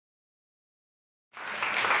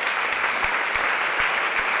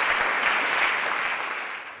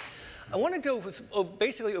I want to go with,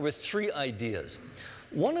 basically over 3 ideas.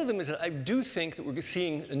 One of them is that I do think that we're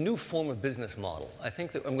seeing a new form of business model. I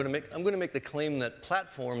think that I'm going to make the claim that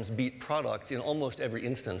platforms beat products in almost every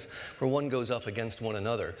instance, where one goes up against one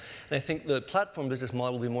another. And I think the platform business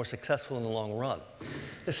model will be more successful in the long run.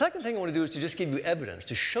 The second thing I want to do is to just give you evidence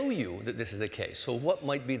to show you that this is the case. So what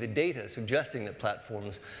might be the data suggesting that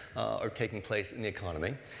platforms are taking place in the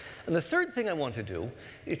economy? And the third thing I want to do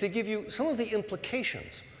is to give you some of the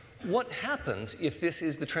implications. What happens if this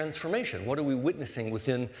is the transformation? What are we witnessing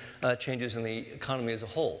within changes in the economy as a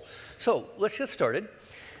whole? So let's get started.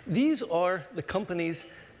 These are the companies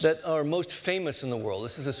that are most famous in the world.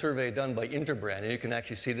 This is a survey done by Interbrand, and you can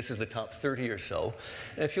actually see this is the top 30 or so.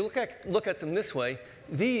 And if you look at them this way,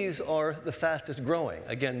 these are the fastest growing.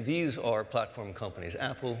 Again, these are platform companies,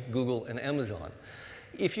 Apple, Google, and Amazon.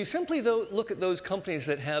 If you simply, though, look at those companies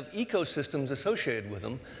that have ecosystems associated with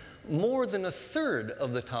them, more than a third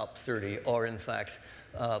of the top 30 are, in fact,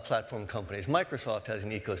 platform companies. Microsoft has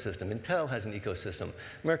an ecosystem. Intel has an ecosystem.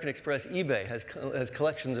 American Express, eBay has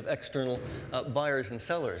collections of external buyers and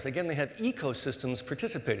sellers. Again, they have ecosystems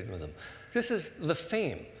participating with them. This is the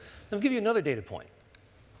fame. I'll give you another data point.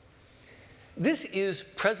 This is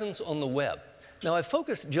presence on the web. Now, I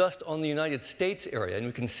focused just on the United States area, and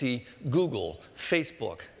you can see Google,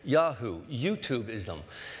 Facebook, Yahoo, YouTube is them.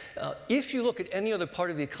 If you look at any other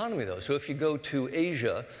part of the economy, though, so if you go to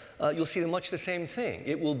Asia, you'll see much the same thing.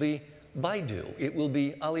 It will be Baidu. It will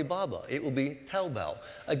be Alibaba. It will be Taobao.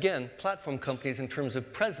 Again, platform companies in terms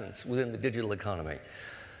of presence within the digital economy.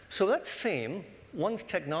 So that's fame. One's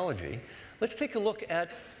technology. Let's take a look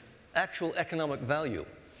at actual economic value.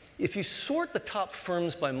 If you sort the top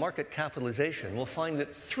firms by market capitalization, we'll find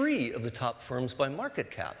that 3 of the top firms by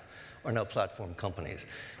market cap are now platform companies.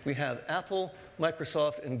 We have Apple,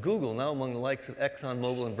 Microsoft, and Google now among the likes of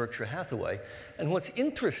ExxonMobil and Berkshire Hathaway. And what's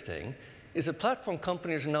interesting is that platform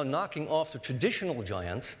companies are now knocking off the traditional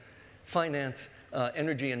giants, finance,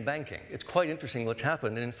 energy, and banking. It's quite interesting what's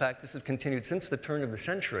happened. And in fact, this has continued since the turn of the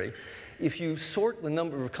century. If you sort the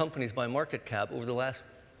number of companies by market cap over the last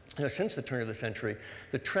since the turn of the century,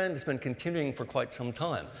 the trend has been continuing for quite some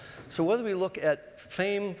time. So whether we look at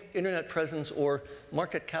fame, internet presence, or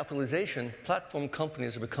market capitalization, platform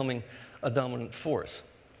companies are becoming a dominant force.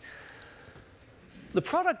 The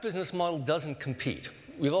product business model doesn't compete.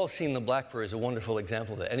 We've all seen the BlackBerry as a wonderful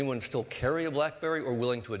example of that. Anyone still carry a BlackBerry or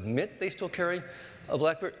willing to admit they still carry a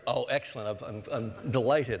BlackBerry? Oh, excellent. I'm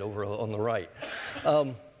delighted over on the right.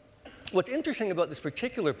 What's interesting about this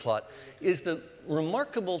particular plot is the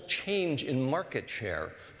remarkable change in market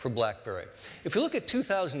share for BlackBerry. If you look at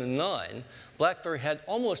 2009, BlackBerry had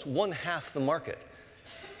almost 1/2 the market.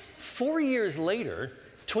 4 years later,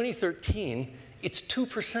 2013, it's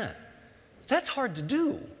 2%. That's hard to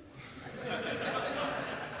do.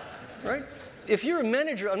 Right? If you're a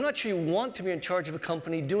manager, I'm not sure you want to be in charge of a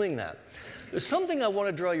company doing that. There's something I want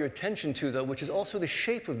to draw your attention to, though, which is also the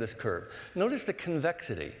shape of this curve. Notice the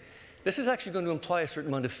convexity. This is actually going to imply a certain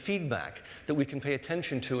amount of feedback that we can pay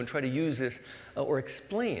attention to and try to use this or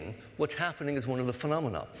explain what's happening as one of the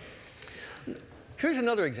phenomena. Here's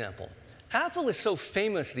another example. Apple is so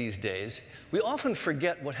famous these days, we often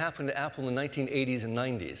forget what happened to Apple in the 1980s and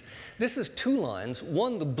 90s. This is 2 lines.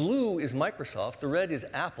 One, the blue is Microsoft, the red is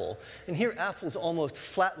Apple. And here, Apple's almost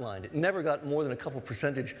flatlined. It never got more than a couple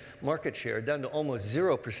percentage market share, down to almost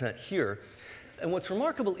 0% here. And what's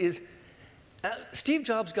remarkable is Steve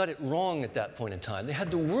Jobs got it wrong at that point in time. They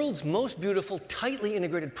had the world's most beautiful, tightly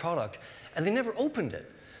integrated product, and they never opened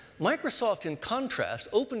it. Microsoft, in contrast,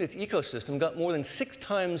 opened its ecosystem, got more than 6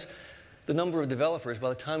 times the number of developers by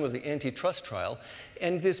the time of the antitrust trial.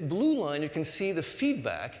 And this blue line, you can see the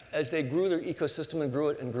feedback as they grew their ecosystem and grew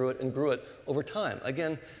it and grew it and grew it over time.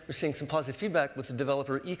 Again, we're seeing some positive feedback with the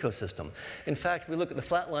developer ecosystem. In fact, if we look at the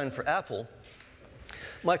flat line for Apple,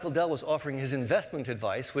 Michael Dell was offering his investment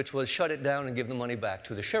advice, which was shut it down and give the money back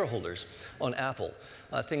to the shareholders on Apple.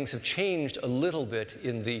 Things have changed a little bit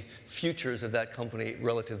in the futures of that company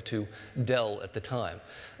relative to Dell at the time.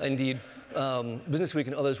 Indeed, Business Week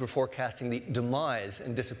and others were forecasting the demise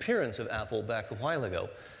and disappearance of Apple back a while ago.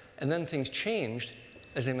 And then things changed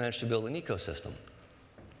as they managed to build an ecosystem.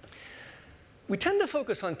 We tend to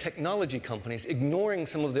focus on technology companies, ignoring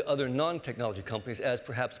some of the other non-technology companies as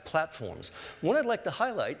perhaps platforms. One I'd like to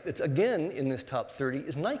highlight that's again in this top 30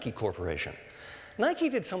 is Nike Corporation. Nike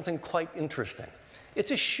did something quite interesting.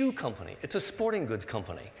 It's a shoe company. It's a sporting goods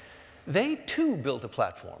company. They, too, built a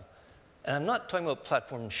platform. And I'm not talking about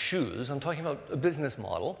platform shoes. I'm talking about a business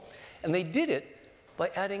model. And they did it by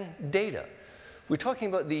adding data. We're talking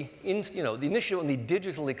about the initiative on the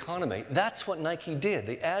digital economy. That's what Nike did.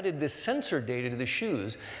 They added this sensor data to the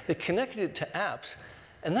shoes. They connected it to apps.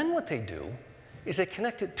 And then what they do is they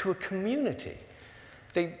connect it to a community.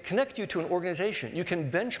 They connect you to an organization. You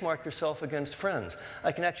can benchmark yourself against friends.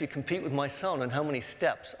 I can actually compete with my son on how many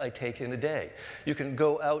steps I take in a day. You can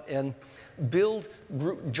go out and build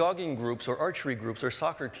jogging groups or archery groups or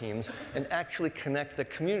soccer teams and actually connect the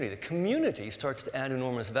community. The community starts to add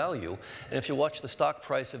enormous value. And if you watch the stock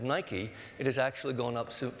price of Nike, it has actually gone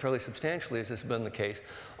up fairly substantially, as has been the case.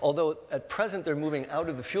 Although at present they're moving out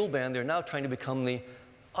of the fuel ban, they're now trying to become the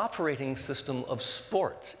operating system of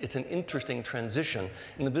sports. It's an interesting transition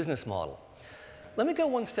in the business model. Let me go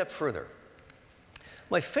one step further.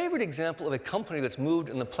 My favorite example of a company that's moved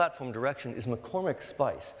in the platform direction is McCormick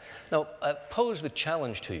Spice. Now, I pose the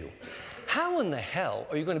challenge to you. How in the hell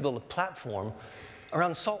are you going to build a platform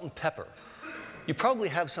around salt and pepper? You probably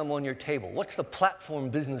have some on your table. What's the platform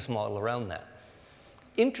business model around that?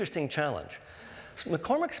 Interesting challenge. So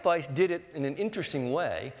McCormick Spice did it in an interesting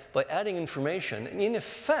way by adding information and, in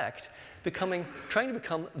effect, trying to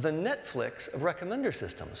become the Netflix of recommender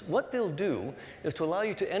systems. What they'll do is to allow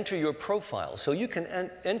you to enter your profile. So you can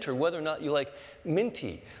enter whether or not you like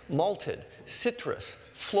minty, malted, citrus,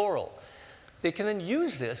 floral. They can then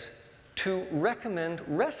use this to recommend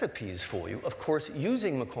recipes for you, of course,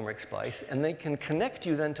 using McCormick Spice, and they can connect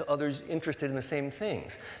you then to others interested in the same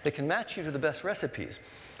things. They can match you to the best recipes.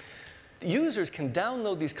 Users can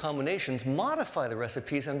download these combinations, modify the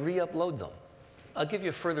recipes, and re-upload them. I'll give you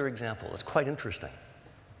a further example. It's quite interesting.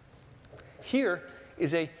 Here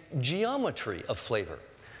is a geometry of flavor.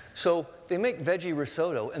 So they make veggie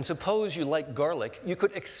risotto, and suppose you like garlic, you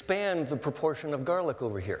could expand the proportion of garlic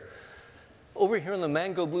over here. Over here in the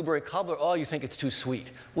mango blueberry cobbler, oh, you think it's too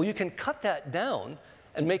sweet. Well, you can cut that down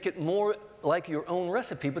and make it more like your own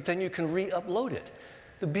recipe, but then you can re-upload it.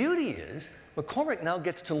 The beauty is, McCormick now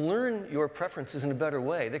gets to learn your preferences in a better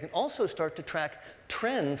way. They can also start to track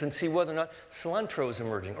trends and see whether or not cilantro is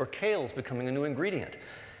emerging or kale is becoming a new ingredient.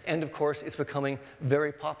 And of course, it's becoming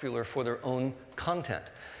very popular for their own content.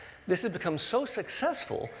 This has become so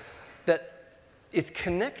successful that it's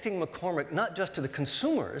connecting McCormick not just to the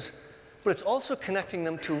consumers, but it's also connecting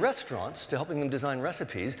them to restaurants, to helping them design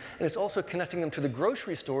recipes, and it's also connecting them to the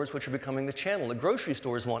grocery stores, which are becoming the channel. The grocery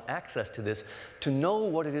stores want access to this to know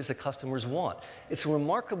what it is the customers want. It's a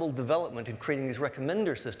remarkable development in creating these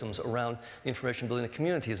recommender systems around the information building the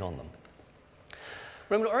communities on them.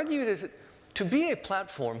 What I'm going to argue is that to be a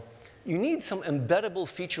platform, you need some embeddable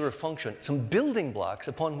feature or function, some building blocks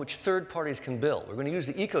upon which third parties can build. We're going to use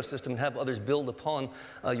the ecosystem and have others build upon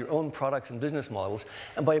your own products and business models.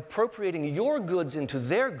 And by appropriating your goods into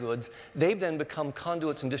their goods, they then become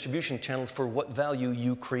conduits and distribution channels for what value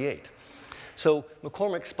you create. So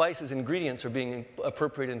McCormick Spice's ingredients are being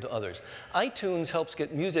appropriated into others. iTunes helps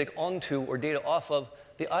get music onto or data off of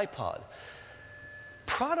the iPod.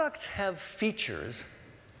 Products have features.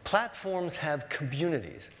 Platforms have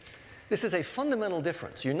communities. This is a fundamental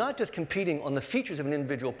difference. You're not just competing on the features of an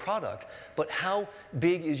individual product, but how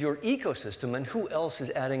big is your ecosystem and who else is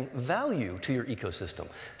adding value to your ecosystem.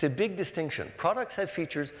 It's a big distinction. Products have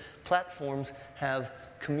features, platforms have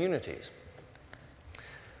communities.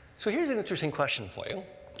 So here's an interesting question for you.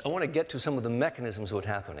 I want to get to some of the mechanisms of what's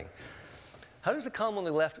happening. How does the column on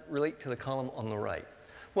the left relate to the column on the right?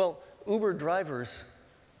 Well, Uber drivers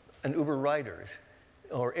and Uber riders,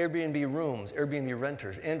 or Airbnb rooms, Airbnb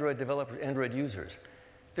renters, Android developers, Android users.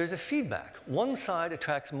 There's a feedback. One side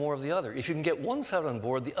attracts more of the other. If you can get one side on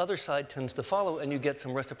board, the other side tends to follow, and you get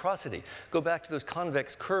some reciprocity. Go back to those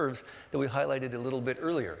convex curves that we highlighted a little bit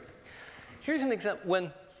earlier. Here's an example.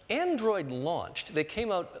 When Android launched, they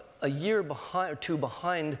came out a year behind, or two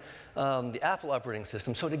behind the Apple operating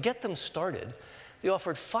system. So to get them started, they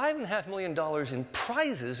offered $5.5 million in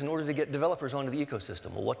prizes in order to get developers onto the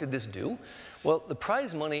ecosystem. Well, what did this do? Well, the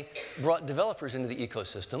prize money brought developers into the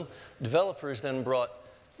ecosystem. Developers then brought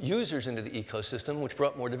users into the ecosystem, which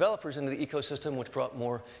brought more developers into the ecosystem, which brought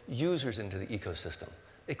more users into the ecosystem.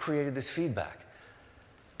 It created this feedback.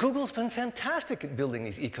 Google's been fantastic at building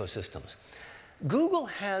these ecosystems. Google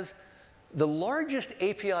has the largest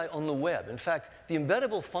API on the web. In fact, the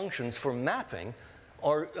embeddable functions for mapping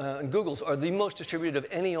Google's are the most distributed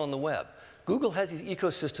of any on the web. Google has these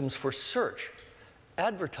ecosystems for search,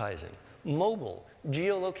 advertising, mobile,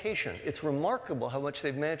 geolocation. It's remarkable how much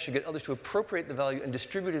they've managed to get others to appropriate the value and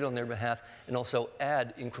distribute it on their behalf, and also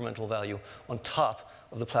add incremental value on top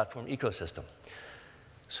of the platform ecosystem.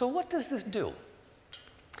 So what does this do?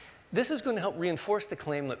 This is going to help reinforce the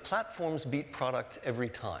claim that platforms beat products every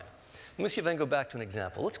time. Let me see if I can go back to an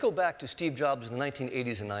example. Let's go back to Steve Jobs in the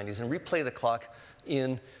 1980s and 90s and replay the clock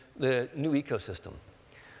in the new ecosystem.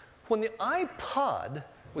 When the iPod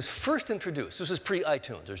was first introduced, this was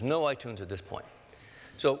pre-iTunes. There's no iTunes at this point.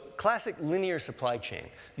 So classic linear supply chain.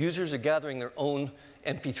 Users are gathering their own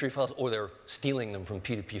MP3 files, or they're stealing them from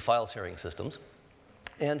P2P file sharing systems.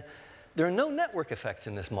 And there are no network effects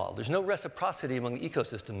in this model. There's no reciprocity among the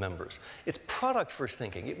ecosystem members. It's product-first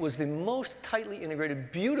thinking. It was the most tightly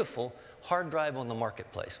integrated, beautiful hard drive on the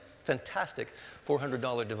marketplace. Fantastic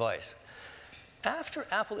 $400 device. After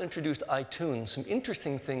Apple introduced iTunes, some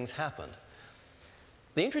interesting things happened.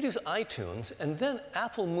 They introduced iTunes, and then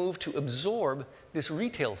Apple moved to absorb this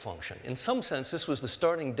retail function. In some sense, this was the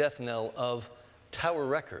starting death knell of Tower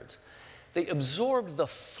Records. They absorbed the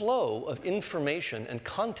flow of information and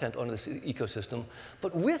content onto this ecosystem,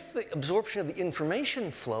 but with the absorption of the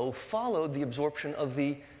information flow followed the absorption of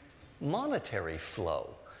the monetary flow.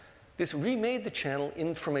 This remade the channel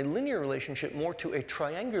from a linear relationship more to a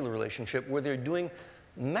triangular relationship where they're doing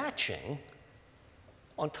matching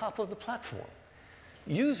on top of the platform.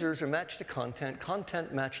 Users are matched to content,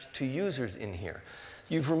 content matched to users in here.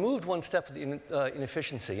 You've removed one step of the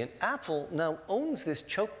inefficiency, and Apple now owns this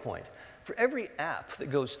choke point. For every app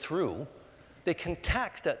that goes through, they can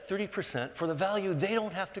tax that 30% for the value they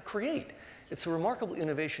don't have to create. It's a remarkable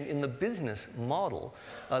innovation in the business model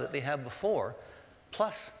that they had before,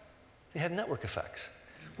 plus they had network effects.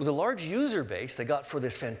 With a large user base they got for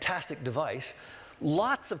this fantastic device,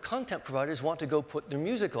 lots of content providers want to go put their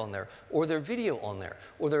music on there, or their video on there,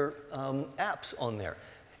 or their apps on there.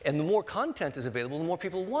 And the more content is available, the more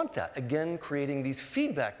people want that. Again, creating these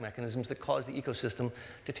feedback mechanisms that cause the ecosystem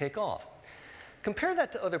to take off. Compare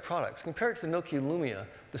that to other products. Compare it to the Nokia Lumia,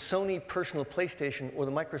 the Sony personal PlayStation, or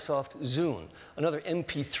the Microsoft Zune, another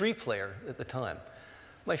MP3 player at the time.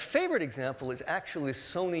 My favorite example is actually the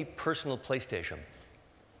Sony personal PlayStation.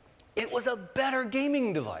 It was a better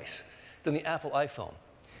gaming device than the Apple iPhone.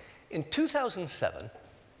 In 2007,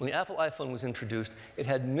 when the Apple iPhone was introduced, it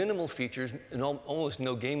had minimal features and almost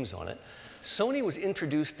no games on it. Sony was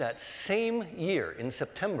introduced that same year in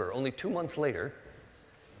September, only 2 months later,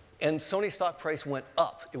 and Sony's stock price went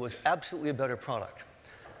up. It was absolutely a better product.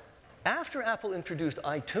 After Apple introduced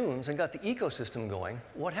iTunes and got the ecosystem going,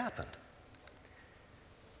 what happened?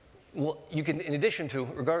 Well, you can, in addition to,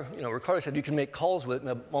 Ricardo said you can make calls with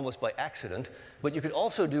it almost by accident, but you could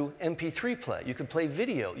also do MP3 play. You could play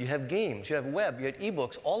video. You have games. You have web. You have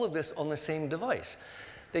ebooks. All of this on the same device.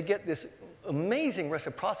 They get this amazing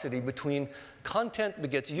reciprocity between content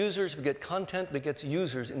begets users, content begets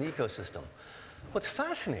users in the ecosystem. What's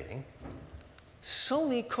fascinating,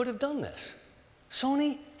 Sony could have done this.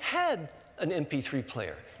 Sony had an MP3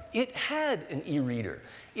 player. It had an e-reader.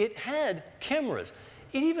 It had cameras.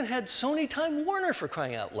 It even had Sony Time Warner, for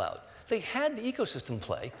crying out loud. They had the ecosystem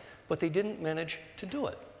play, but they didn't manage to do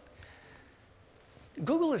it.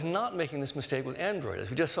 Google is not making this mistake with Android. As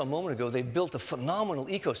we just saw a moment ago, they built a phenomenal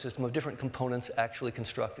ecosystem of different components actually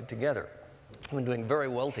constructed together. They've been doing very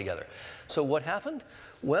well together. So what happened?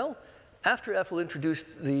 Well, after Apple introduced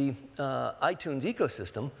the iTunes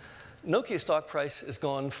ecosystem, Nokia's stock price has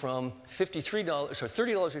gone from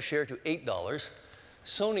 $30 a share to $8.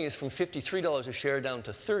 Sony is from $53 a share down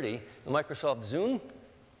to $30. The Microsoft Zune,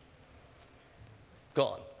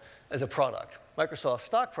 gone as a product. Microsoft's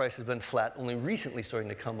stock price has been flat, only recently starting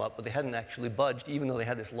to come up, but they hadn't actually budged, even though they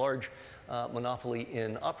had this large monopoly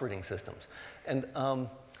in operating systems. And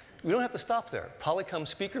we don't have to stop there.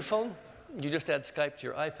 Polycom speakerphone, you just add Skype to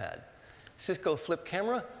your iPad. Cisco flip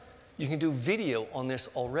camera, you can do video on this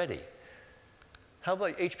already. How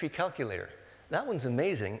about HP calculator? That one's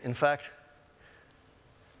amazing. In fact,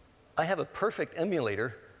 I have a perfect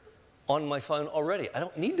emulator on my phone already. I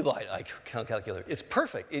don't need to buy an iCal calculator. It's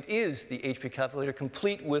perfect. It is the HP calculator,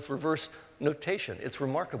 complete with reverse notation. It's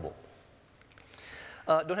remarkable.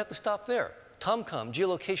 Don't have to stop there. TomCom,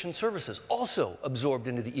 geolocation services, also absorbed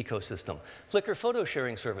into the ecosystem. Flickr photo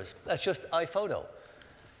sharing service, that's just iPhoto.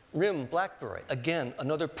 RIM, BlackBerry, again,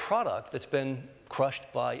 another product that's been crushed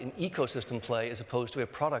by an ecosystem play as opposed to a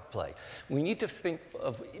product play. We need to think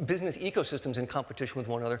of business ecosystems in competition with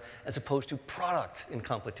one another as opposed to products in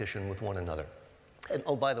competition with one another. And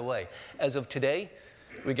oh, by the way, as of today,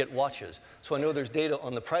 we get watches. So I know there's data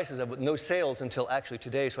on the prices of it, no sales until actually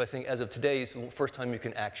today. So I think as of today is the first time you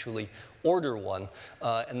can actually order one.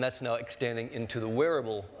 And that's now expanding into the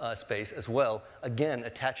wearable space as well, again,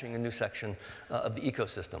 attaching a new section of the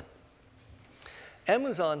ecosystem.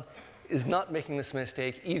 Amazon is not making this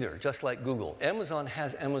mistake either, just like Google. Amazon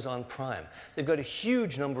has Amazon Prime. They've got a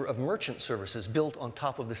huge number of merchant services built on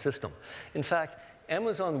top of the system. In fact,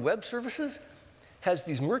 Amazon Web Services has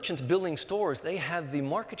these merchants building stores. They have the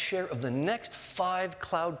market share of the next 5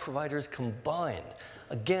 cloud providers combined.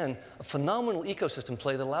 Again, a phenomenal ecosystem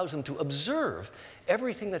play that allows them to observe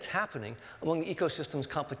everything that's happening among the ecosystem's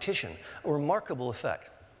competition, a remarkable effect.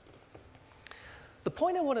 The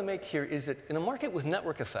point I want to make here is that in a market with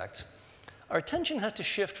network effects, our attention has to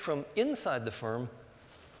shift from inside the firm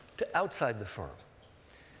to outside the firm.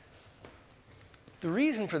 The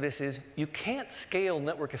reason for this is you can't scale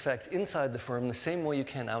network effects inside the firm the same way you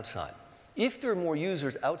can outside. If there are more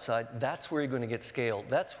users outside, that's where you're going to get scale.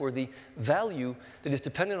 That's where the value that is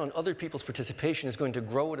dependent on other people's participation is going to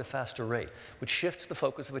grow at a faster rate, which shifts the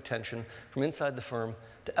focus of attention from inside the firm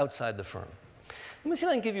to outside the firm. Let me see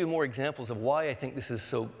if I can give you more examples of why I think this is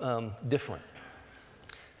so different.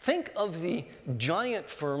 Think of the giant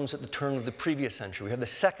firms at the turn of the previous century. We have the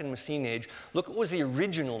second machine age. Look what was the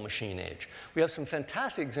original machine age. We have some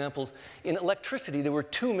fantastic examples. In electricity, there were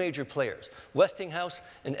 2 major players, Westinghouse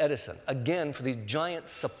and Edison, again, for these giant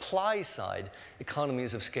supply-side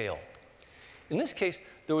economies of scale. In this case,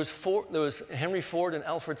 there was Henry Ford and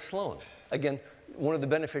Alfred Sloan. Again, one of the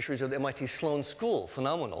beneficiaries of the MIT Sloan School,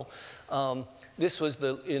 phenomenal. This was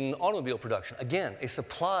in automobile production. Again, a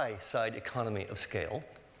supply-side economy of scale.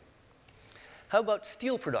 How about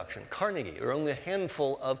steel production? Carnegie, or only a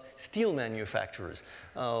handful of steel manufacturers.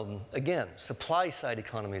 Again, supply-side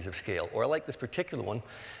economies of scale. Or I like this particular one.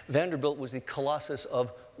 Vanderbilt was the colossus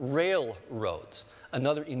of railroads,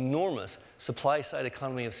 another enormous supply-side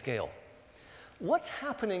economy of scale. What's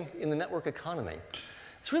happening in the network economy?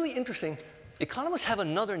 It's really interesting. Economists have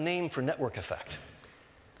another name for network effect.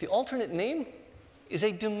 The alternate name is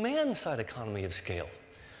a demand-side economy of scale.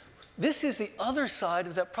 This is the other side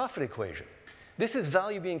of that profit equation. This is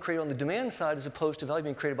value being created on the demand side as opposed to value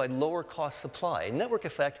being created by lower cost supply. A network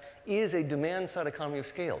effect is a demand side economy of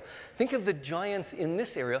scale. Think of the giants in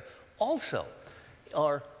this area also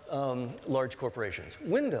are large corporations.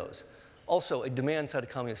 Windows, also a demand side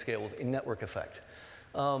economy of scale with a network effect.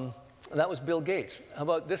 That was Bill Gates. How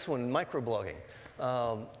about this one, microblogging?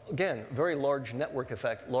 Again, very large network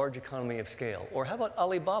effect, large economy of scale. Or how about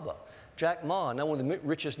Alibaba? Jack Ma, now one of the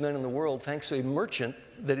richest men in the world, thanks to a merchant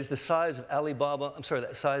that is the size of the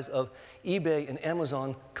size of eBay and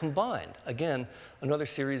Amazon combined. Again, another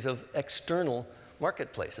series of external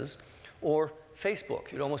marketplaces. Or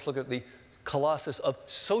Facebook. You'd almost look at the colossus of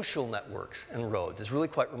social networks and roads. It's really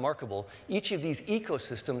quite remarkable. Each of these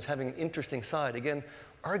ecosystems having an interesting side. Again,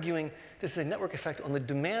 arguing this is a network effect on the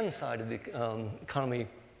demand side of the economy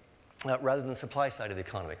rather than the supply side of the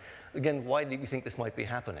economy. Again, why do you think this might be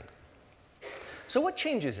happening? So what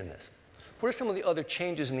changes in this? What are some of the other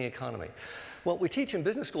changes in the economy? Well, we teach in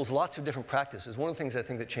business schools lots of different practices. One of the things I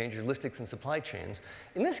think that change is logistics and supply chains.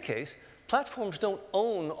 In this case, platforms don't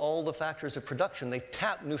own all the factors of production. They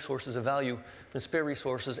tap new sources of value from spare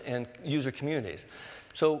resources and user communities.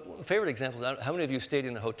 So favorite example, how many of you stayed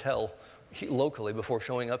in a hotel locally before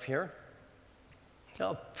showing up here?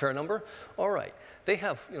 Oh, fair number? All right. They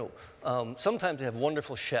have, sometimes they have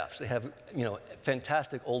wonderful chefs. They have,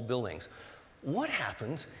 fantastic old buildings. What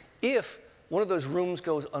happens if one of those rooms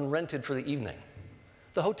goes unrented for the evening?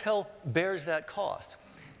 The hotel bears that cost.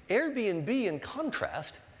 Airbnb, in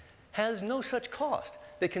contrast, has no such cost.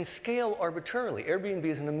 They can scale arbitrarily. Airbnb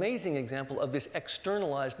is an amazing example of this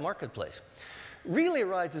externalized marketplace. Relay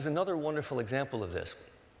Rides is another wonderful example of this.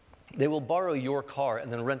 They will borrow your car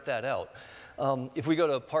and then rent that out. If we go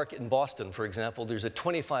to a park in Boston, for example, there's a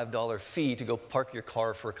 $25 fee to go park your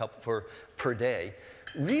car per day.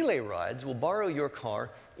 Relay Rides will borrow your car,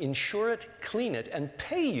 insure it, clean it, and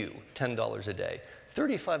pay you $10 a day.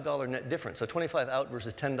 $35 net difference, so $25 out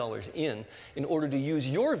versus $10 in order to use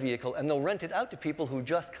your vehicle, and they'll rent it out to people who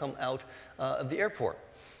just come out of the airport.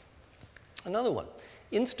 Another one,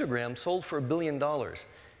 Instagram sold for $1 billion.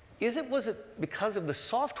 Was it because of the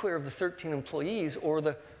software of the 13 employees or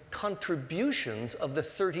the contributions of the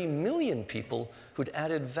 30 million people who'd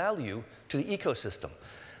added value to the ecosystem?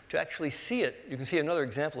 To actually see it, you can see another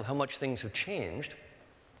example of how much things have changed.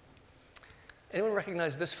 Anyone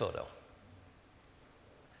recognize this photo?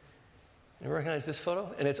 You recognize this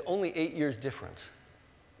photo? And it's only 8 years difference.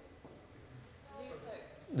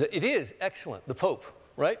 It is, excellent. The Pope,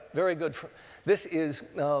 right? Very good. This is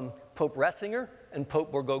Pope Ratzinger and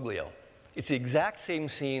Pope Bergoglio. It's the exact same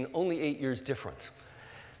scene, only 8 years difference.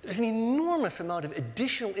 There's an enormous amount of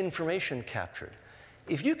additional information captured.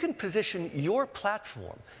 If you can position your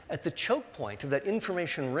platform at the choke point of that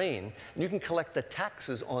information rain, and you can collect the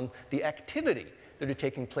taxes on the activity that are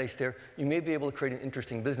taking place there, you may be able to create an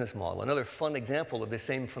interesting business model. Another fun example of this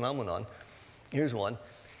same phenomenon, here's one.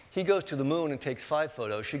 He goes to the moon and takes 5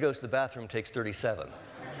 photos. She goes to the bathroom and takes 37.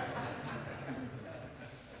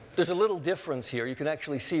 there's a little difference here. You can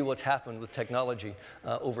actually see what's happened with technology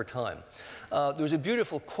over time. There's a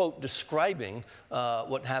beautiful quote describing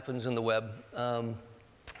what happens in the web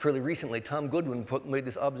fairly recently. Tom Goodwin made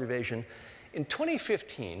this observation. In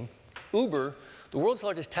 2015, Uber, the world's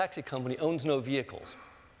largest taxi company, owns no vehicles.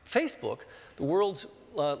 Facebook, the world's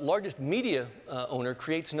largest media owner,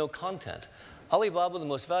 creates no content. Alibaba, the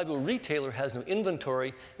most valuable retailer, has no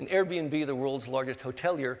inventory, and Airbnb, the world's largest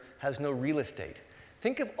hotelier, has no real estate.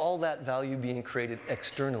 Think of all that value being created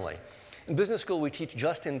externally. In business school, we teach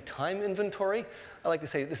just-in-time inventory. I like to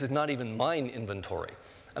say this is not even mine inventory.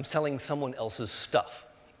 I'm selling someone else's stuff.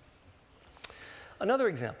 Another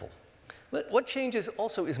example. What changes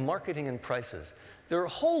also is marketing and prices. There are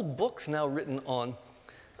whole books now written on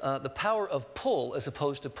the power of pull as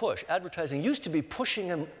opposed to push. Advertising used to be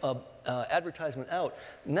pushing an advertisement out.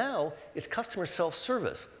 Now it's customer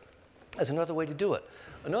self-service as another way to do it.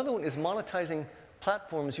 Another one is monetizing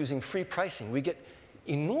platforms using free pricing. We get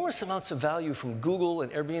enormous amounts of value from Google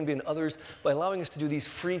and Airbnb and others by allowing us to do these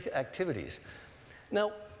free activities.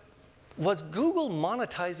 Now, was Google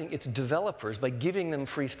monetizing its developers by giving them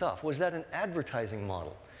free stuff? Was that an advertising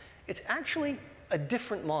model? It's actually a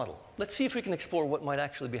different model. Let's see if we can explore what might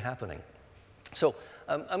actually be happening. So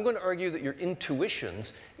I'm going to argue that your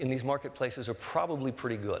intuitions in these marketplaces are probably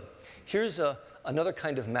pretty good. Here's another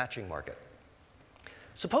kind of matching market.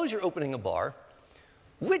 Suppose you're opening a bar.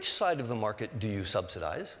 Which side of the market do you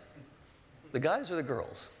subsidize? The guys or the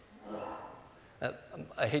girls?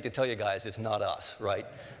 I hate to tell you guys, it's not us, right?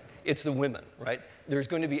 It's the women, right? There's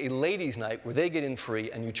going to be a ladies' night where they get in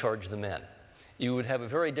free and you charge the men. You would have a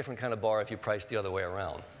very different kind of bar if you priced the other way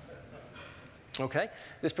around. Okay?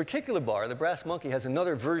 This particular bar, the Brass Monkey, has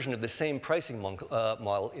another version of the same pricing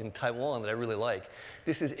model in Taiwan that I really like.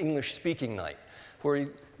 This is English-speaking night, where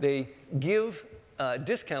they give a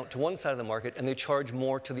discount to one side of the market and they charge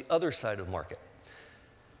more to the other side of the market.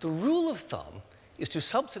 The rule of thumb is to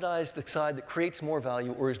subsidize the side that creates more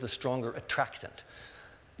value or is the stronger attractant.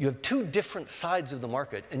 You have two different sides of the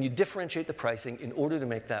market, and you differentiate the pricing in order to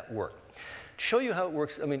make that work. To show you how it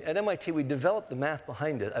works, I mean, at MIT, we developed the math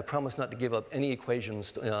behind it. I promise not to give up any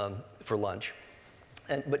equations for lunch.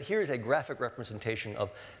 But here's a graphic representation of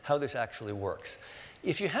how this actually works.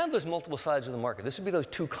 If you have those multiple sides of the market, this would be those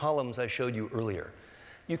two columns I showed you earlier.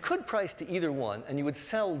 You could price to either one, and you would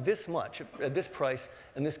sell this much at this price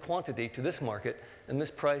and this quantity to this market, and this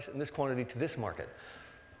price and this quantity to this market.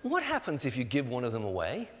 What happens if you give one of them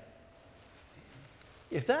away?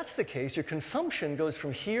 If that's the case, your consumption goes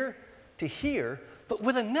from here to here, but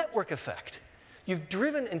with a network effect. You've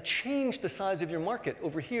driven and changed the size of your market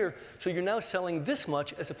over here, so you're now selling this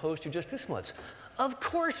much as opposed to just this much. Of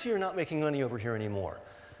course you're not making money over here anymore,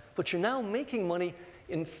 but you're now making money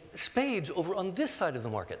in spades over on this side of the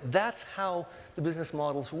market. That's how the business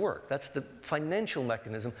models work. That's the financial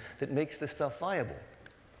mechanism that makes this stuff viable.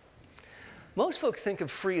 Most folks think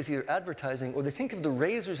of free as either advertising, or they think of the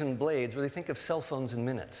razors and blades, or they think of cell phones and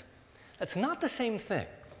minutes. That's not the same thing.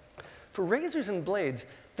 For razors and blades,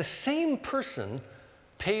 the same person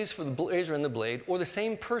pays for the razor and the blade, or the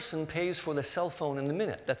same person pays for the cell phone and the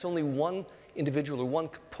minute. That's only one individual or one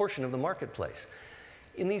portion of the marketplace.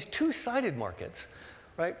 In these two-sided markets,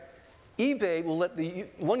 right, eBay will let the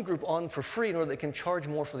one group on for free in order that they can charge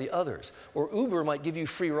more for the others. Or Uber might give you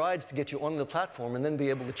free rides to get you on the platform and then be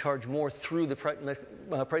able to charge more through the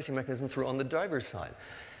pricing mechanism through on the driver's side.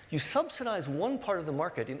 You subsidize one part of the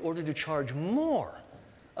market in order to charge more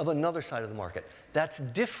of another side of the market. That's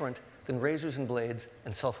different than razors and blades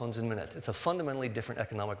and cell phones and minutes. It's a fundamentally different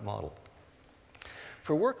economic model.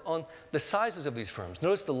 For work on the sizes of these firms,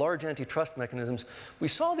 notice the large antitrust mechanisms. We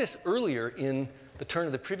saw this earlier in the turn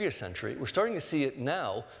of the previous century. We're starting to see it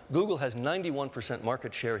now. Google has 91%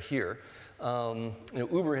 market share here.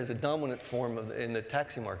 Uber has a dominant form in the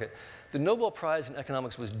taxi market. The Nobel Prize in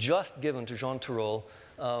economics was just given to Jean Tirole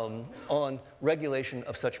on regulation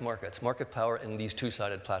of such markets, market power in these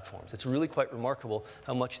two-sided platforms. It's really quite remarkable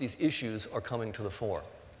how much these issues are coming to the fore.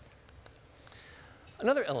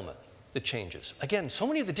 Another element that changes. Again, so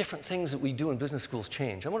many of the different things that we do in business schools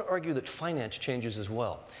change. I want to argue that finance changes as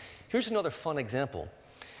well. Here's another fun example.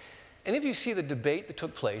 Any of you see the debate that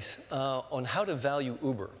took place on how to value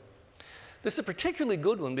Uber? This is a particularly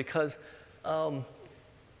good one because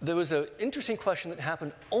there was an interesting question that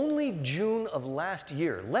happened only June of last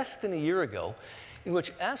year, less than a year ago, in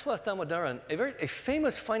which Aswath Damodaran, a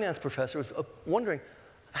famous finance professor, was wondering,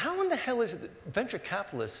 how in the hell is it that venture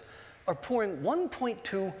capitalists are pouring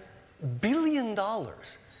 $1.2 billion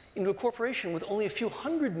into a corporation with only a few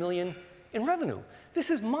hundred million in revenue? This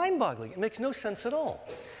is mind-boggling. It makes no sense at all.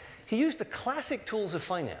 He used the classic tools of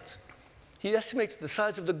finance. He estimates the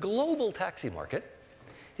size of the global taxi market.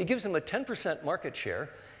 He gives them a 10% market share.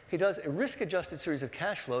 He does a risk-adjusted series of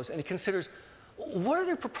cash flows, and he considers what are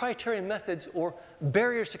their proprietary methods or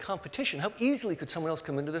barriers to competition? How easily could someone else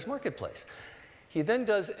come into this marketplace? He then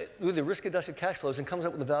does the risk-adjusted cash flows and comes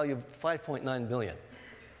up with a value of $5.9 billion.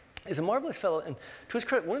 He's a marvelous fellow, and to his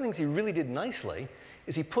credit, one of the things he really did nicely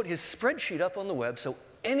is he put his spreadsheet up on the web so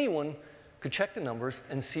anyone could check the numbers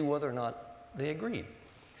and see whether or not they agreed.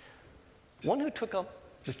 One who took up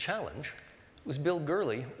the challenge was Bill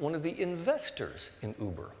Gurley, one of the investors in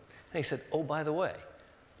Uber. And he said, oh, by the way,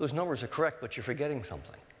 those numbers are correct, but you're forgetting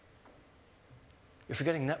something. You're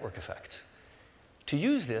forgetting network effects. To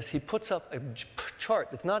use this, he puts up a chart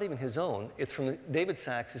that's not even his own. It's from David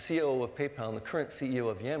Sachs, the CEO of PayPal and the current CEO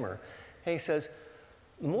of Yammer. And he says,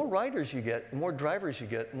 the more riders you get, the more drivers you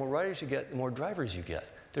get, the more riders you get, the more drivers you get.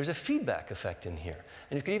 There's a feedback effect in here.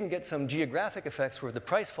 And you can even get some geographic effects where if the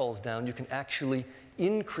price falls down, you can actually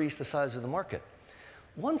increase the size of the market.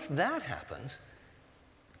 Once that happens,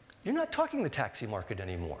 you're not talking the taxi market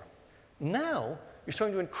anymore. Now, you're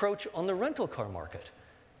starting to encroach on the rental car market.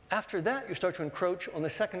 After that, you start to encroach on the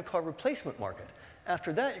second car replacement market.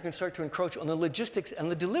 After that, you can start to encroach on the logistics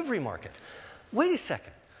and the delivery market. Wait a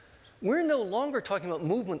second. We're no longer talking about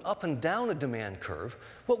movement up and down a demand curve.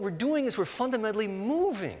 What we're doing is we're fundamentally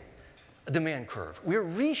moving a demand curve. We're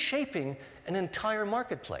reshaping an entire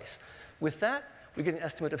marketplace. With that, we get an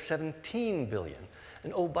estimate of 17 billion.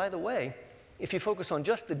 And oh, by the way, if you focus on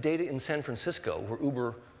just the data in San Francisco, where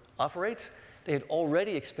Uber operates, they had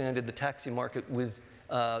already expanded the taxi market with,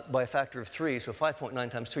 by a factor of 3, so 5.9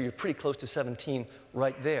 times 2, you're pretty close to 17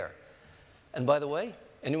 right there. And by the way,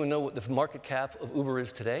 anyone know what the market cap of Uber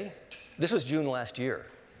is today? This was June last year.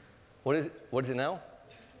 What is it now?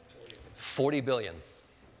 40 billion.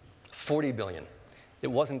 40 billion. It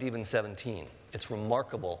wasn't even 17. It's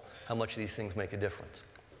remarkable how much these things make a difference.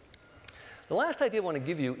 The last idea I want to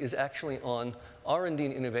give you is actually on R&D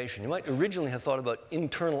and innovation. You might originally have thought about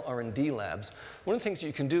internal R&D labs. One of the things that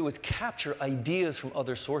you can do is capture ideas from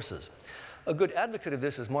other sources. A good advocate of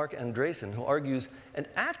this is Mark Andreessen, who argues an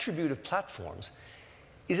attribute of platforms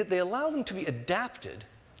is that they allow them to be adapted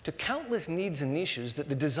to countless needs and niches that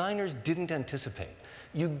the designers didn't anticipate.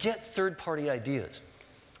 You get third-party ideas.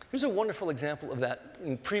 Here's a wonderful example of that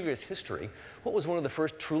in previous history. What was one of the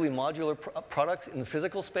first truly modular products in the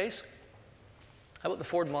physical space? How about the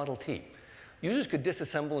Ford Model T? Users could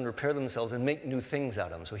disassemble and repair themselves and make new things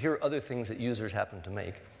out of them. So here are other things that users happen to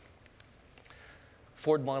make.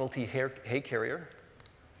 Ford Model T hay carrier,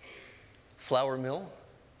 flour mill,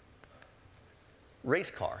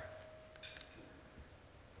 race car,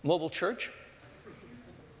 mobile church,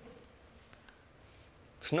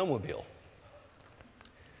 snowmobile,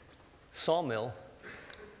 sawmill,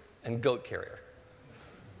 and goat carrier.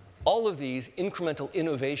 All of these incremental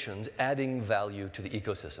innovations adding value to the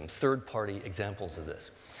ecosystem, third-party examples of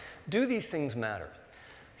this. Do these things matter?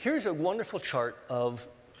 Here's a wonderful chart of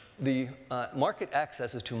the market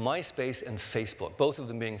accesses to MySpace and Facebook, both of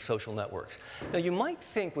them being social networks. Now, you might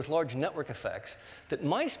think with large network effects that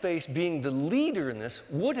MySpace, being the leader in this,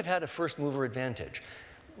 would have had a first-mover advantage.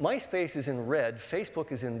 MySpace is in red,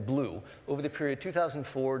 Facebook is in blue, over the period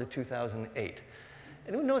 2004 to 2008.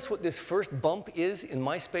 Anyone notice what this first bump is in in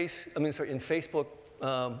Facebook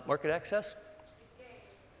market access?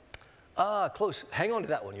 Ah, close. Hang on to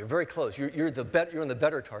that one. You're very close. You're on the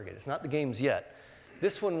better target. It's not the games yet.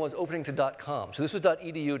 This one was opening to .com. So this was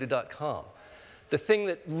 .edu to .com. The thing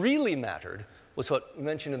that really mattered was what we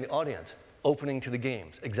mentioned in the audience, opening to the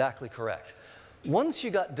games. Exactly correct. Once you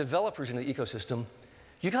got developers in the ecosystem,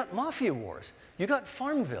 you got Mafia Wars. You got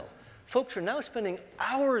Farmville. Folks are now spending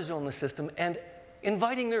hours on the system and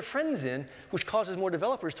inviting their friends in, which causes more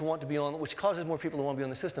developers to want to be on, which causes more people to want to be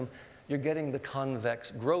on the system. You're getting the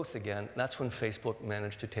convex growth again. That's when Facebook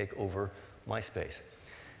managed to take over MySpace.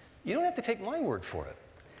 You don't have to take my word for it.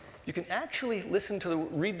 You can actually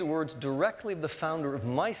read the words directly of the founder of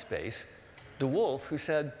MySpace, DeWolf, who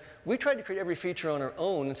said, we tried to create every feature on our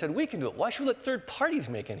own and said, we can do it. Why should we let third parties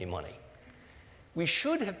make any money? We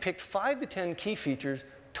should have picked 5 to 10 key features,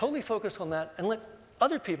 totally focused on that, and let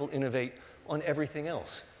other people innovate on everything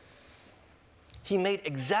else. He made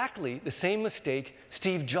exactly the same mistake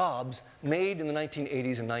Steve Jobs made in the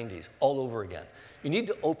 1980s and 90s, all over again. You need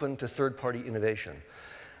to open to third-party innovation.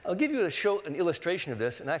 I'll give you an illustration of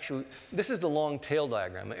this, and actually, this is the long tail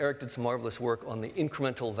diagram. Eric did some marvelous work on the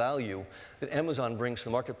incremental value that Amazon brings to the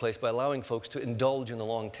marketplace by allowing folks to indulge in the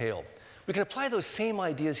long tail. We can apply those same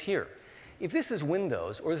ideas here. If this is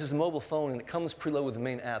Windows, or this is a mobile phone, and it comes preloaded with the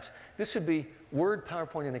main apps, this would be Word,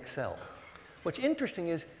 PowerPoint, and Excel. What's interesting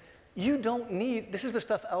is You don't need, this is the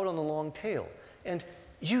stuff out on the long tail. And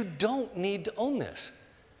you don't need to own this.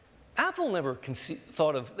 Apple never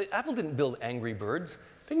thought of, Apple didn't build Angry Birds.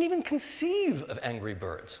 They didn't even conceive of Angry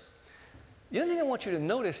Birds. The other thing I want you to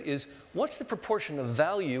notice is what's the proportion of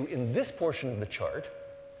value in this portion of the chart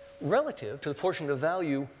relative to the portion of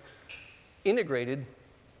value integrated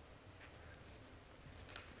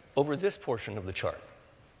over this portion of the chart.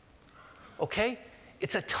 Okay?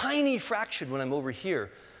 It's a tiny fraction when I'm over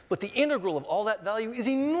here, but the integral of all that value is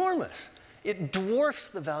enormous. It dwarfs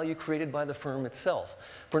the value created by the firm itself.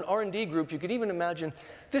 For an R&D group, you could even imagine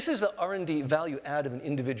this is the R&D value add of an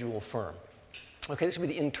individual firm. Okay, this would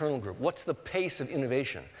be the internal group. What's the pace of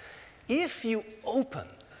innovation? If you open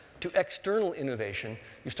to external innovation,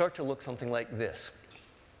 you start to look something like this.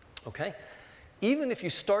 Okay? Even if you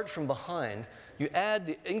start from behind, you add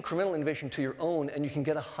the incremental innovation to your own, and you can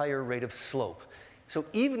get a higher rate of slope. So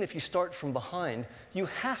even if you start from behind, you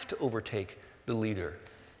have to overtake the leader.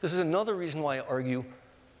 This is another reason why I argue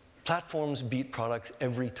platforms beat products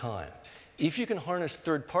every time. If you can harness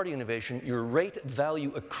third-party innovation, your rate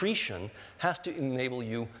value accretion has to enable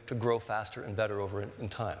you to grow faster and better over in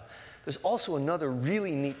time. There's also another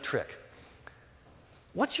really neat trick.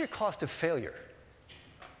 What's your cost of failure?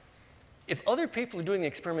 If other people are doing the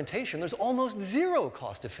experimentation, there's almost zero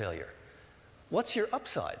cost of failure. What's your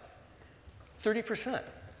upside? 30%.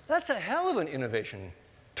 That's a hell of an innovation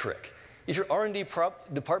trick. If your R&D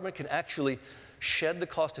department can actually shed the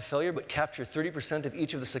cost of failure but capture 30% of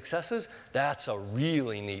each of the successes, that's a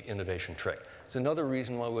really neat innovation trick. It's another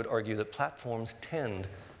reason why I would argue that platforms tend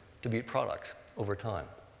to beat products over time.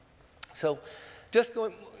 So just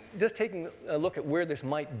taking a look at where this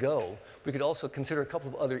might go, we could also consider a couple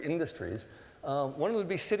of other industries. One of them would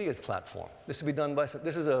be Cydia's platform. This would be done by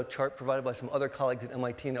this is a chart provided by some other colleagues at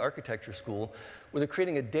MIT in the architecture school, where they're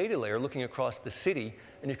creating a data layer looking across the city,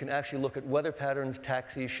 and you can actually look at weather patterns,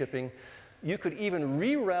 taxis, shipping. You could even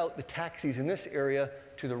reroute the taxis in this area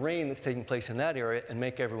to the rain that's taking place in that area and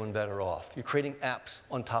make everyone better off. You're creating apps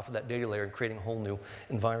on top of that data layer and creating whole new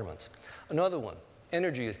environments. Another one,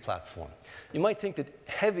 energy as platform. You might think that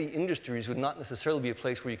heavy industries would not necessarily be a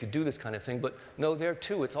place where you could do this kind of thing, but no, there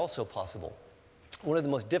too, it's also possible. One of the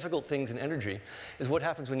most difficult things in energy is what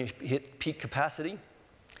happens when you hit peak capacity.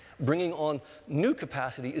 Bringing on new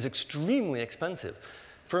capacity is extremely expensive.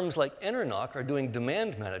 Firms like Enernoc are doing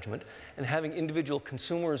demand management and having individual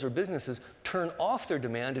consumers or businesses turn off their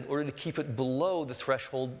demand in order to keep it below the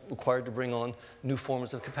threshold required to bring on new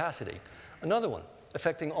forms of capacity. Another one,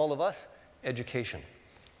 affecting all of us, education.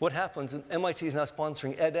 What happens, MIT is now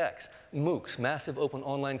sponsoring edX, MOOCs, massive open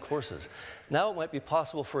online courses. Now it might be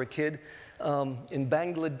possible for a kid in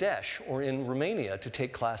Bangladesh or in Romania to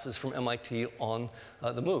take classes from MIT on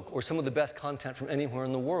the MOOC, or some of the best content from anywhere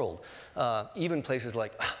in the world. Even places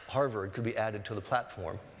like Harvard could be added to the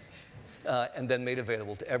platform and then made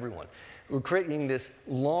available to everyone. We're creating this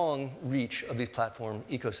long reach of these platform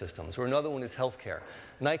ecosystems. Or another one is healthcare.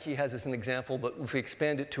 Nike has this as an example, but if we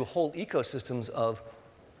expand it to whole ecosystems of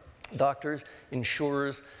doctors,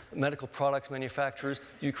 insurers, medical products manufacturers,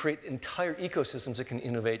 you create entire ecosystems that can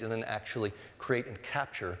innovate and then actually create and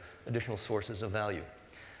capture additional sources of value.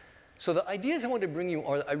 So the ideas I want to bring you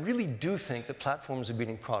are that I really do think that platforms are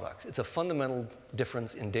beating products. It's a fundamental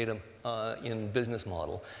difference in data in business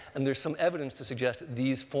model. And there's some evidence to suggest that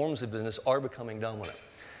these forms of business are becoming dominant.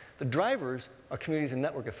 The drivers are communities and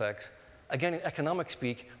network effects. Again, in economic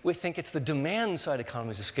speak, we think it's the demand side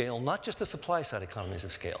economies of scale, not just the supply side economies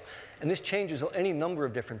of scale. And this changes any number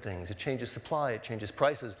of different things. It changes supply, it changes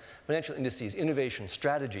prices, financial indices, innovation,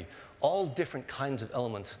 strategy, all different kinds of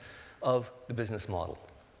elements of the business model.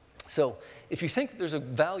 So if you think that there's a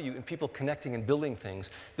value in people connecting and building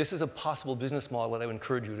things, this is a possible business model that I would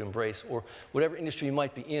encourage you to embrace, or whatever industry you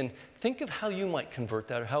might be in, think of how you might convert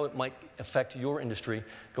that or how it might affect your industry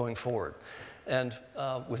going forward. And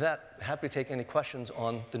with that, happy to take any questions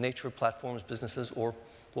on the nature of platforms, businesses, or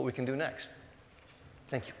what we can do next.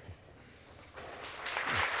 Thank you.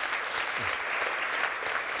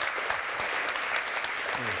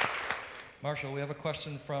 Marshall, we have a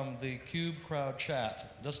question from the CUBE crowd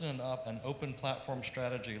chat. Doesn't an open platform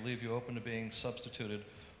strategy leave you open to being substituted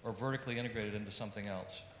or vertically integrated into something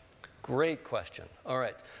else? Great question. All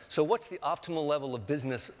right. So what's the optimal level of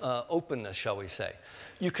business openness, shall we say?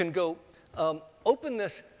 You can go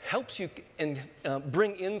openness helps you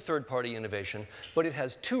bring in third-party innovation, but it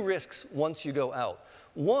has two risks once you go out.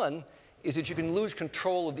 One is that you can lose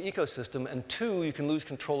control of the ecosystem, and two, you can lose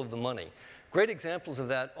control of the money. Great examples of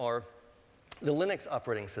that are the Linux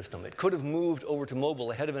operating system. It could have moved over to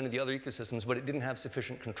mobile ahead of any of the other ecosystems, but it didn't have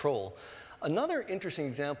sufficient control. Another interesting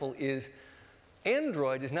example is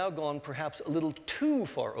Android has now gone perhaps a little too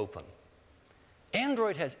far open.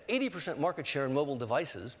 Android has 80% market share in mobile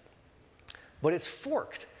devices, but it's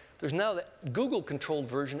forked. There's now the Google-controlled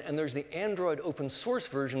version, and there's the Android open source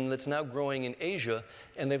version that's now growing in Asia,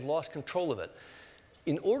 and they've lost control of it.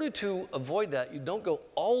 In order to avoid that, you don't go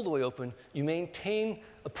all the way open. You maintain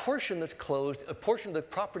a portion that's closed, a portion of the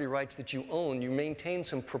property rights that you own. You maintain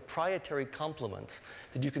some proprietary complements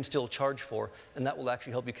that you can still charge for, and that will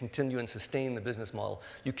actually help you continue and sustain the business model.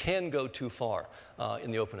 You can go too far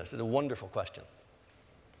in the openness. It's a wonderful question.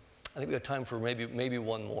 I think we have time for maybe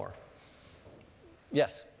one more.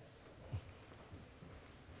 Yes?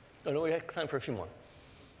 Oh, no, we have time for a few more.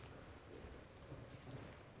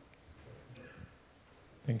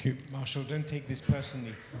 Thank you. Marshall, don't take this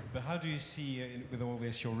personally, but how do you see, with all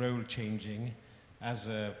this, your role changing as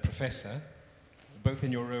a professor, both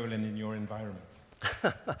in your role and in your environment?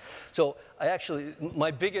 So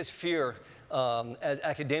my biggest fear as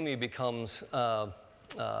academia becomes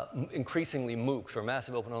increasingly MOOCs, or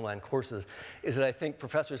massive open online courses, is that I think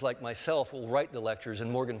professors like myself will write the lectures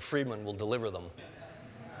and Morgan Freeman will deliver them.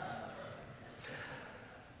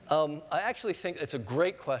 I actually think it's a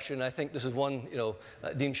great question. I think this is one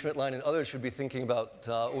Dean Schmidtlein and others should be thinking about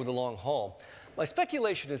over the long haul. My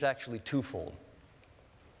speculation is actually twofold.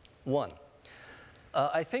 One,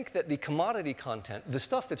 I think that the commodity content, the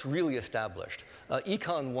stuff that's really established,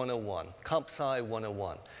 Econ 101, Comp Sci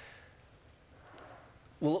 101,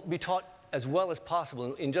 will be taught as well as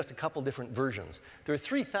possible in just a couple different versions. There are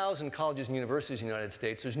 3,000 colleges and universities in the United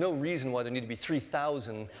States. There's no reason why there need to be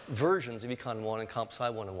 3,000 versions of Econ 1 and Comp Sci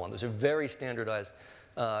 101. Those are very standardized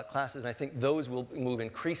classes, and I think those will move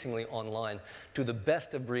increasingly online to the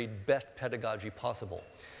best of breed, best pedagogy possible.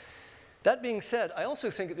 That being said, I also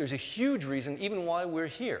think that there's a huge reason even why we're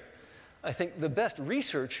here. I think the best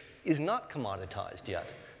research is not commoditized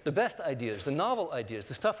yet. The best ideas, the novel ideas,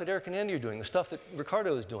 the stuff that Eric and Andy are doing, the stuff that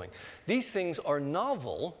Ricardo is doing, these things are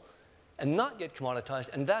novel and not yet commoditized,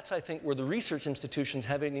 and that's, I think, where the research institutions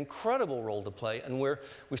have an incredible role to play and where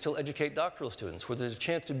we still educate doctoral students, where there's a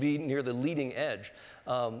chance to be near the leading edge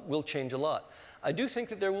will change a lot. I do think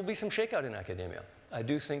that there will be some shakeout in academia. I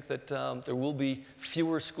do think that there will be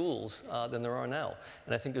fewer schools than there are now,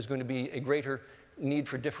 and I think there's going to be a greater need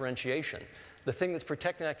for differentiation. The thing that's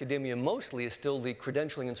protecting academia mostly is still the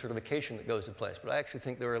credentialing and certification that goes in place. But I actually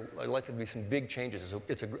think there are likely to be some big changes.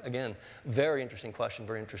 It's again, very interesting question,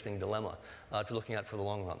 very interesting dilemma to be looking at for the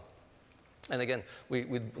long run. And again,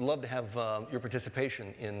 we'd love to have your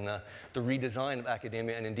participation in the redesign of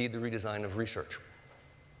academia and indeed the redesign of research.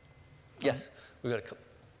 Yes, we've got a couple.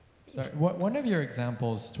 Sorry, one of your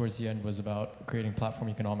examples towards the end was about creating platform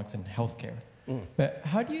economics in healthcare. But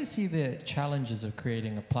how do you see the challenges of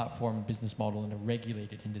creating a platform business model in a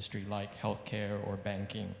regulated industry like healthcare or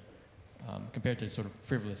banking compared to sort of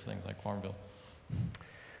frivolous things like Farmville?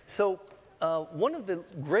 So one of the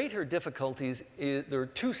greater difficulties is there are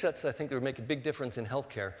two sets that I think that would make a big difference in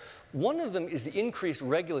healthcare. One of them is the increased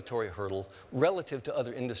regulatory hurdle relative to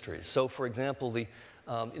other industries. So for example, in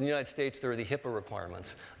the United States, there are the HIPAA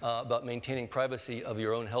requirements about maintaining privacy of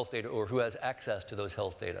your own health data or who has access to those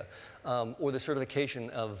health data, or the certification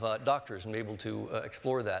of doctors and be able to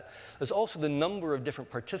explore that. There's also the number of different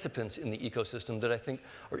participants in the ecosystem that I think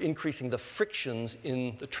are increasing the frictions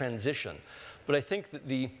in the transition. But I think that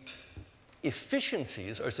the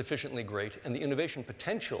efficiencies are sufficiently great and the innovation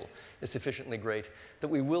potential is sufficiently great that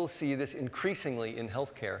we will see this increasingly in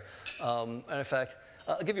healthcare. And in fact,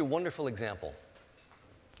 I'll give you a wonderful example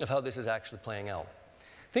of how this is actually playing out.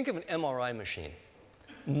 Think of an MRI machine,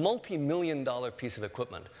 multi-million-dollar piece of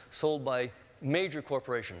equipment sold by major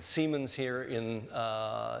corporations, Siemens here in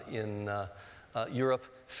Europe,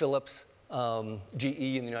 Philips, GE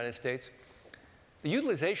in the United States. The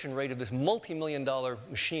utilization rate of this multi-million-dollar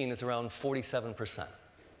machine is around 47%.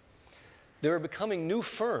 There are becoming new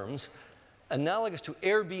firms analogous to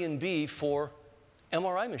Airbnb for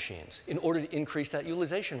MRI machines in order to increase that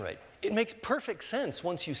utilization rate. It makes perfect sense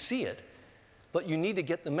once you see it, but you need to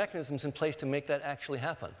get the mechanisms in place to make that actually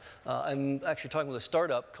happen. I'm actually talking with a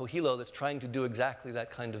startup, Cohilo, that's trying to do exactly that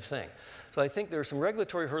kind of thing. So I think there are some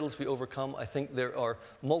regulatory hurdles to be overcome. I think there are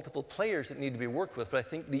multiple players that need to be worked with, but I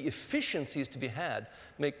think the efficiencies to be had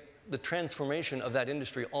make the transformation of that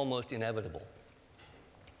industry almost inevitable.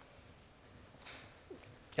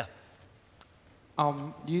 Yeah.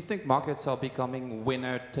 Do you think markets are becoming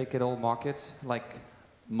winner-take-it-all markets, like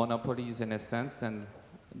monopolies in a sense? And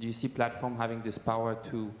do you see platform having this power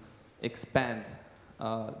to expand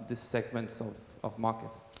these segments of market?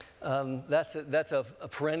 That's a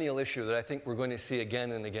perennial issue that I think we're going to see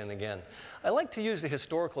again and again and again. I like to use the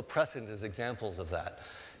historical precedent as examples of that.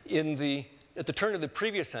 In the at the turn of the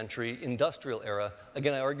previous century, industrial era,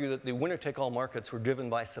 again, I argue that the winner-take-all markets were driven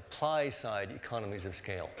by supply-side economies of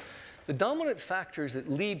scale. The dominant factors that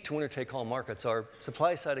lead to winner-take-all markets are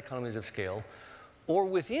supply-side economies of scale, or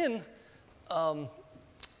within the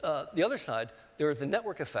other side, there are the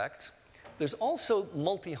network effects. There's also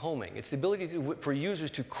multi-homing. It's the ability for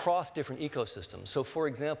users to cross different ecosystems. So for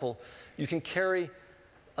example, you can carry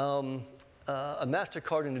a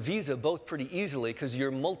MasterCard and a Visa both pretty easily because your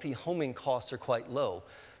multi-homing costs are quite low.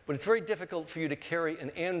 But it's very difficult for you to carry an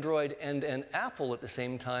Android and an Apple at the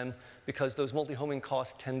same time because those multi-homing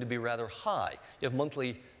costs tend to be rather high. You have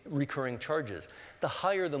monthly recurring charges. The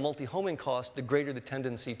higher the multi-homing cost, the greater the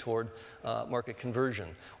tendency toward market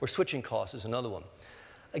conversion. Or switching costs is another one.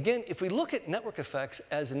 Again, if we look at network effects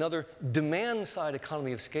as another demand-side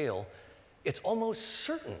economy of scale, it's almost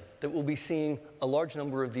certain that we'll be seeing a large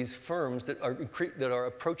number of these firms that are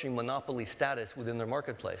approaching monopoly status within their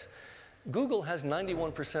marketplace. Google has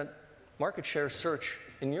 91% market share search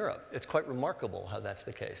in Europe. It's quite remarkable how that's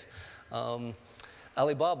the case.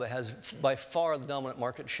 Alibaba has by far the dominant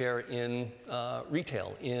market share in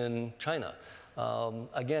retail in China.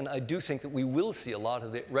 Again, I do think that we will see a lot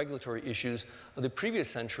of the regulatory issues of the previous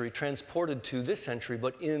century transported to this century,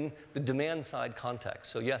 but in the demand-side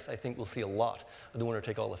context. So yes, I think we'll see a lot of the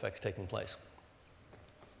winner-take-all effects taking place.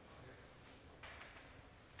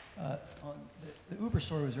 The Uber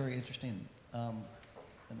story was very interesting, and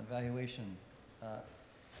the valuation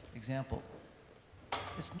example.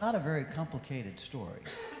 It's not a very complicated story.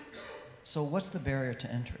 So what's the barrier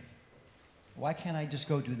to entry? Why can't I just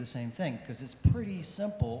go do the same thing? Because it's pretty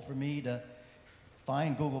simple for me to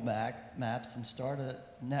find Google Maps and start a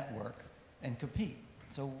network and compete.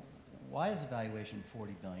 So why is the valuation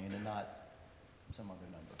 40 billion and not some other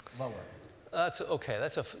number, lower?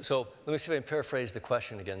 So let me see if I can paraphrase the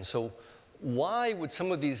question again. So why would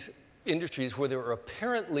some of these industries where there are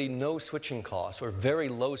apparently no switching costs or very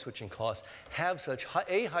low switching costs have such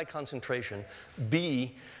high concentration,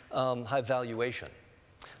 B, high valuation?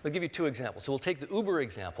 I'll give you two examples. So we'll take the Uber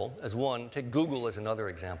example as one, take Google as another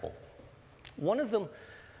example. One of them,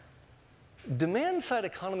 demand-side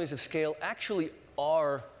economies of scale actually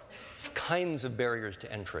are kinds of barriers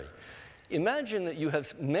to entry. Imagine that you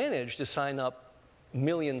have managed to sign up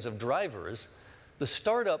millions of drivers. The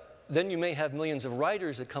startup, then you may have millions of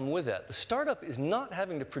riders that come with that. The startup is not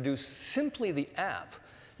having to produce simply the app.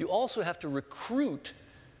 You also have to recruit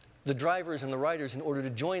the drivers and the riders in order to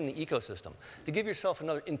join the ecosystem. To give yourself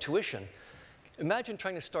another intuition, imagine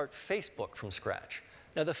trying to start Facebook from scratch.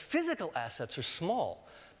 Now, the physical assets are small,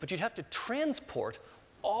 but you'd have to transport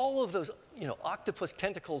all of those octopus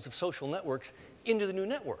tentacles of social networks into the new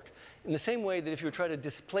network. In the same way that if you were trying to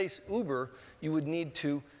displace Uber, you would need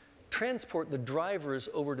to transport the drivers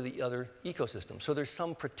over to the other ecosystem. So there's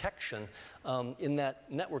some protection in that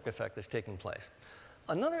network effect that's taking place.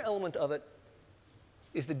 Another element of it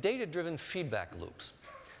is the data-driven feedback loops.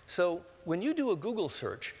 So when you do a Google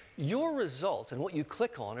search, your results and what you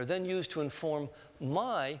click on are then used to inform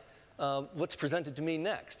what's presented to me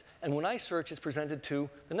next. And when I search, it's presented to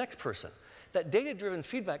the next person. That data-driven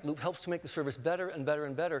feedback loop helps to make the service better and better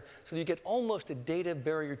and better, so that you get almost a data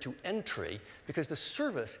barrier to entry because the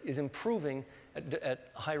service is improving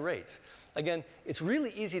at high rates. Again, it's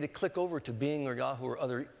really easy to click over to Bing or Yahoo or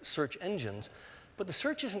other search engines, but the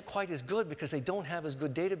search isn't quite as good because they don't have as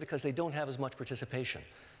good data because they don't have as much participation.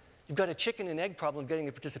 You've got a chicken and egg problem getting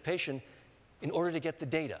the participation in order to get the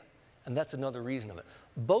data, and that's another reason of it.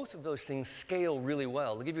 Both of those things scale really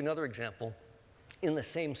well. I'll give you another example in the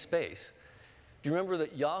same space. Do you remember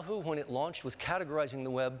that Yahoo, when it launched, was categorizing the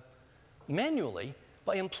web manually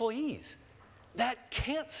by employees? That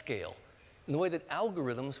can't scale in the way that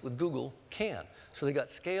algorithms with Google can. So they got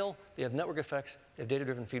scale, they have network effects, they have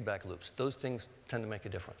data-driven feedback loops. Those things tend to make a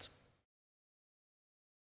difference.